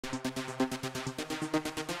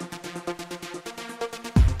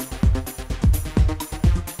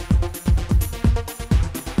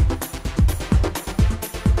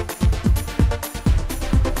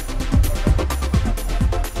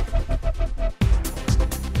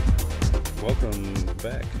Welcome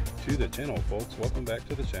back to the channel, folks. Welcome back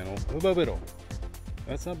to the channel. Bobiddle.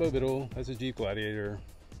 That's not Bobiddle, that's a Jeep Gladiator.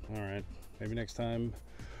 Alright, maybe next time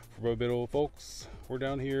for Bobiddle, folks. We're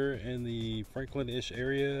down here in the Franklin-ish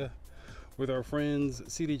area with our friends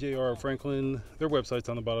CDJR Franklin. Their website's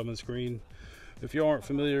on the bottom of the screen. If you aren't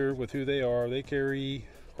familiar with who they are, they carry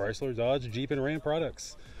Chrysler, Dodge, Jeep, and Ram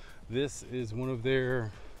products. This is one of their,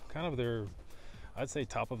 I'd say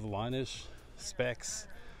top of the line-ish specs.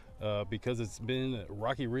 Because it's been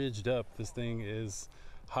rocky ridged up, this thing is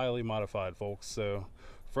highly modified, folks. So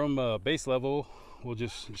from base level, we'll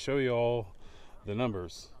just show you all the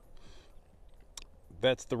numbers.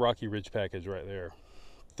 That's the Rocky Ridge package right there,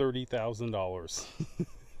 $30,000.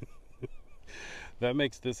 That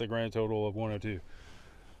makes this a grand total of 102.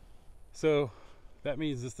 So that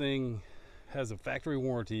means this thing has a factory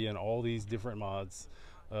warranty and all these different mods.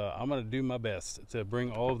 I'm going to do my best to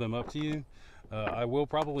bring all of them up to you. I will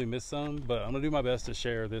probably miss some, but I'm going to do my best to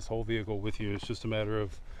share this whole vehicle with you. It's just a matter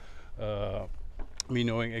of me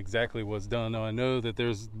knowing exactly what's done. Now, I know that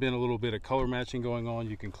there's been a little bit of color matching going on.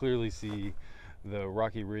 You can clearly see the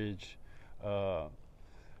Rocky Ridge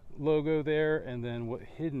logo there, and then what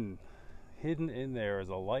hidden in there is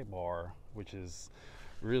a light bar, which is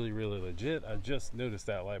really legit. I just noticed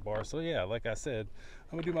that light bar. So yeah, like I said,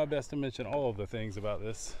 I'm gonna do my best to mention all of the things about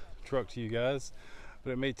this truck to you guys,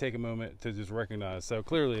 but it may take a moment to just recognize. So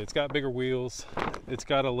clearly it's got bigger wheels, it's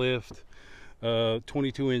got a lift,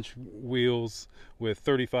 22-inch wheels with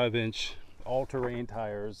 35-inch all-terrain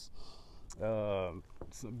tires. So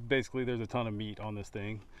basically there's a ton of meat on this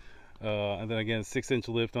thing, and then again 6-inch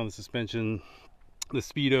lift on the suspension. The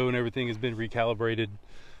speedo and everything has been recalibrated,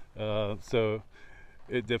 so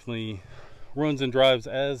it definitely runs and drives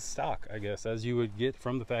as stock, I guess, as you would get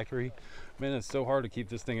from the factory. Man, it's so hard to keep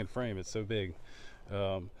this thing in frame, it's so big.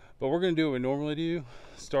 But we're going to do what we normally do,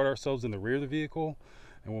 start ourselves in the rear of the vehicle,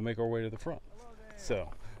 and we'll make our way to the front. So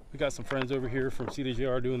we got some friends over here from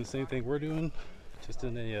CDJR doing the same thing we're doing, just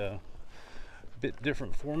in a bit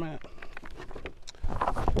different format.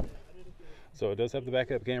 So it does have the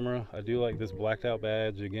backup camera. I do like this blacked out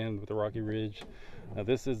badge, again with the Rocky Ridge. Now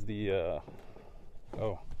this is the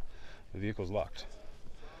oh, the vehicle's locked.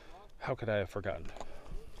 How could I have forgotten?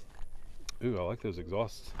 Ooh, I like those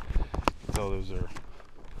exhausts. You can tell those are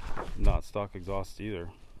not stock exhausts either.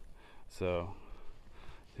 So,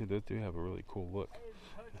 dude, those do have a really cool look.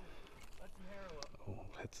 Oh,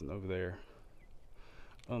 it's over there.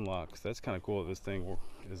 Unlocks. That's kind of cool that this thing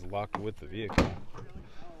is locked with the vehicle.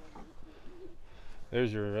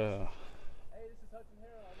 There's your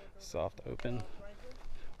soft open.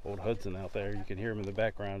 Old Hudson out there. You can hear him in the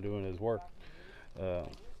background doing his work.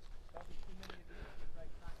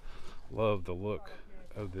 Love the look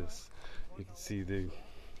of this. You can see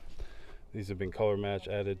these have been color match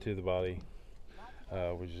added to the body,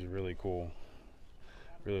 which is really cool.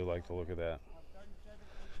 Really like the look of that.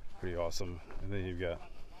 Pretty awesome. And then you've got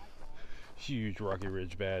huge Rocky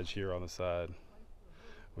Ridge badge here on the side,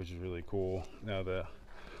 which is really cool. Now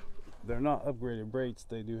they're not upgraded brakes.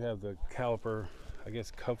 They do have the caliper, I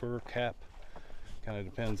guess, cover cap. Kind of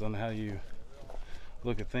depends on how you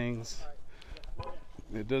look at things.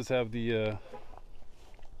 It does have the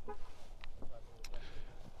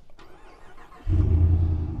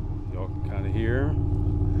y'all can kind of hear.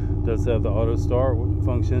 It does have the auto start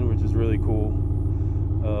function, which is really cool.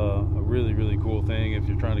 A really cool thing if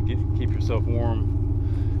you're trying to keep yourself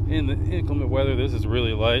warm in the inclement weather. This is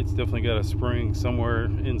really light. It's definitely got a spring somewhere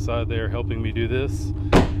inside there helping me do this,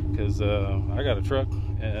 because I got a truck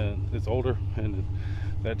and it's older and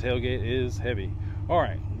that tailgate is heavy. All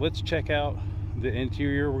right, let's check out the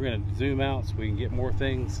interior. We're going to zoom out so we can get more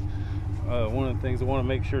things. One of the things I want to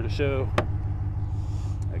make sure to show,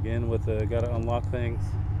 again, with the got to unlock things,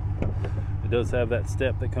 it does have that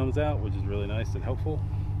step that comes out, which is really nice and helpful.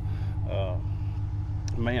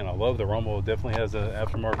 Man, I love the rumble. It definitely has an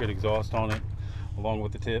aftermarket exhaust on it along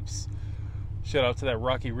with the tips. Shout out to that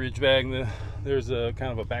Rocky Ridge bag. There's a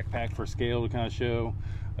kind of a backpack for scale to kind of show.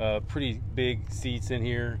 Pretty big seats in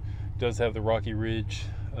here. Does have the Rocky Ridge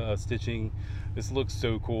stitching. This looks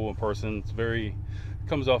so cool in person. It's very,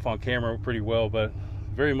 comes off on camera pretty well, but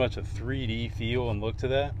very much a 3D feel and look to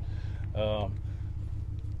that.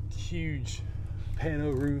 Huge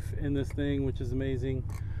pano roof in this thing, which is amazing.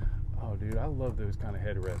 Oh dude, I love those kind of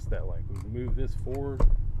headrests that like move this forward.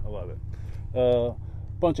 I love it.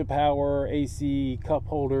 Bunch of power, AC, cup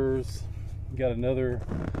holders. Got another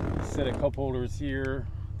set of cup holders here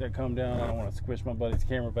that come down. I don't want to squish my buddy's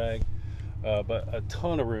camera bag, but a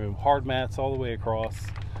ton of room. Hard mats all the way across.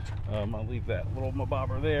 I'll leave that little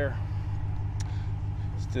bobber there.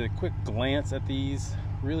 Just a quick glance at these.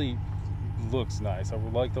 Really looks nice. I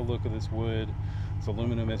would like the look of this wood. It's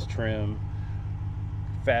aluminum as trim,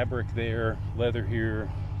 fabric there, leather here.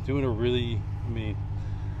 Doing a really, I mean,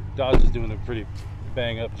 Dodge is doing a pretty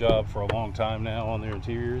bang up job for a long time now on their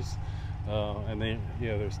interiors, and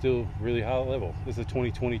they're still really high level. This is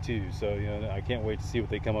 2022, so I can't wait to see what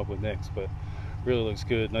they come up with next. But really looks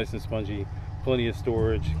good, nice and spongy, plenty of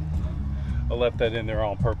storage. I left that in there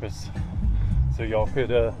on purpose so y'all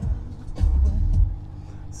could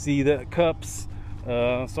see the cups.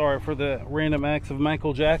 Sorry for the random acts of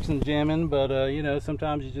Michael Jackson jamming, but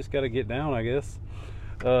sometimes you just got to get down, I guess.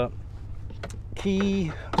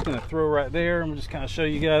 Key I'm gonna throw right there. I'm just kind of show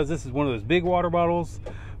you guys, this is one of those big water bottles,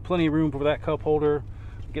 plenty of room for that cup holder.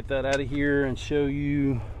 Get that out of here and show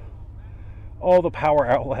you all the power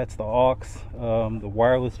outlets, the aux, the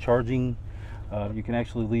wireless charging. You can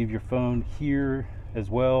actually leave your phone here as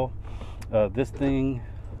well. This thing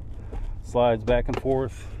slides back and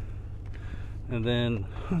forth, and then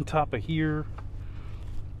on top of here,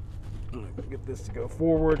 I'm gonna get this to go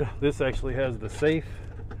forward. This actually has the safe,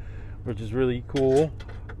 which is really cool,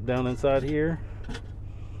 down inside here.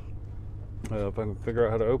 If I can figure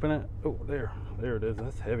out how to open it. Oh, there it is.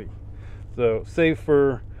 That's heavy. So safe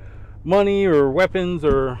for money or weapons,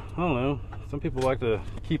 or I don't know, some people like to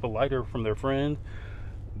keep a lighter from their friend.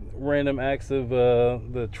 Random acts of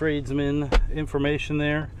the tradesman information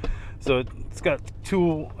there. So it's got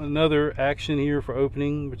another action here for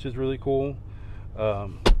opening, which is really cool.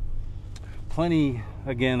 Plenty,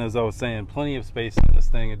 again, as I was saying, plenty of space in this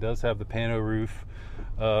thing. It does have the pano roof.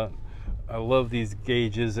 I love these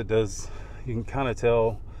gauges. It does, you can kind of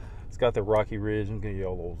tell it's got the Rocky Ridge. I'm gonna give you a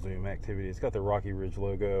little zoom activity. It's got the Rocky Ridge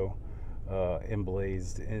logo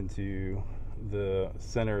emblazed into the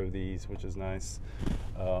center of these, which is nice.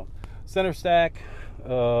 Center stack.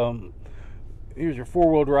 Here's your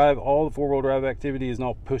four-wheel drive. All the four-wheel drive activity is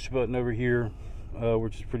now push button over here,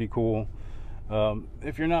 which is pretty cool.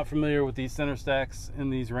 If you're not familiar with these center stacks in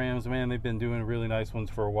these Rams, man, they've been doing really nice ones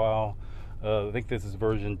for a while. I think this is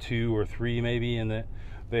version 2 or 3 maybe, and that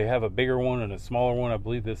they have a bigger one and a smaller one. I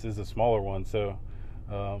believe this is a smaller one. So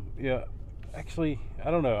yeah, actually,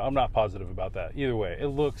 I don't know, I'm not positive about that. Either way, it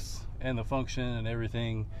looks, and the function and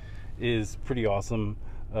everything is pretty awesome.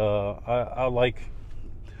 I like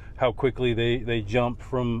how quickly they jump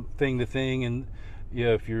from thing to thing. And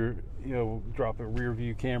if you're drop a rear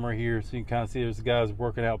view camera here, so you can kind of see there's guys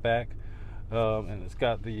working out back, and it's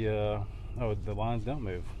got the oh, the lines don't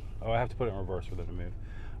move. Oh, I have to put it in reverse for them to move.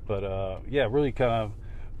 But yeah, really kind of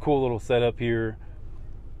cool little setup here.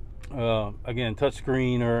 Again,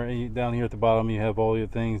 touchscreen, or down here at the bottom you have all your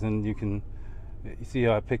things, and you see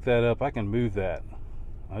how I picked that up. I can move that.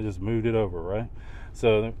 I just moved it over, right?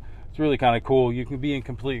 So it's really kind of cool. You can be in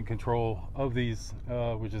complete control of these,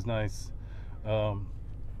 which is nice.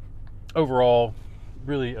 Overall,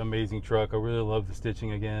 really amazing truck. I really love the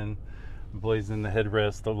stitching again, blazing in the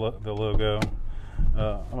headrest, the logo.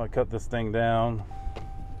 I'm gonna cut this thing down.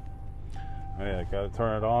 Oh yeah, gotta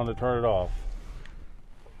turn it on to turn it off.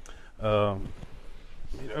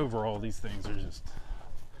 Overall, these things are just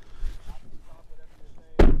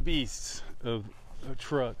beasts of a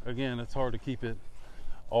truck. Again, it's hard to keep it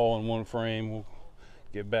all in one frame. We'll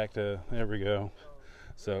get back to, there we go.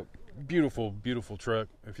 So beautiful truck.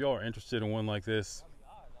 If y'all are interested in one like this,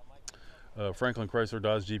 Franklin Chrysler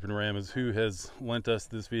Dodge Jeep and Ram is who has lent us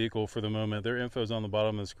this vehicle for the moment. Their info's on the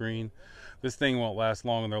bottom of the screen. This thing won't last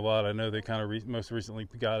long in their lot. I know they kind of most recently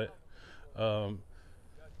got it.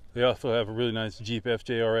 They also have a really nice Jeep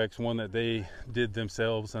FJRX, one that they did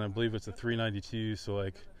themselves, and I believe it's a 392, so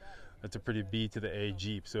like that's a pretty B to the A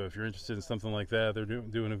Jeep. So if you're interested in something like that, they're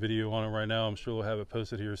doing a video on it right now. I'm sure we'll have it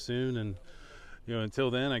posted here soon. And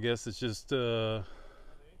until then, I guess it's just me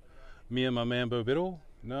and my man Bo Biddle.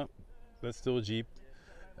 No, that's still a Jeep.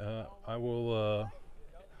 I will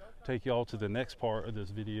take y'all to the next part of this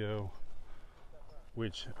video,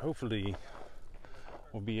 which hopefully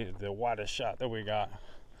will be the widest shot that we got.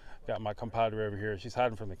 Got my compadre over here. She's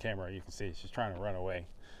hiding from the camera. You can see she's trying to run away,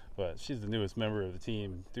 but she's the newest member of the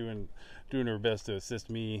team, doing her best to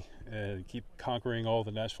assist me and keep conquering all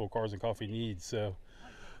the Nashville Cars and Coffee needs. So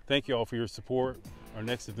thank you all for your support. Our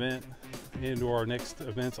next event and our next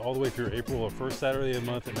events all the way through April, our first Saturday of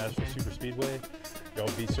the month at Nashville Super Speedway. Y'all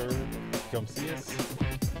be sure, come see us.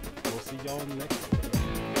 We'll see y'all in the next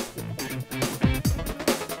one.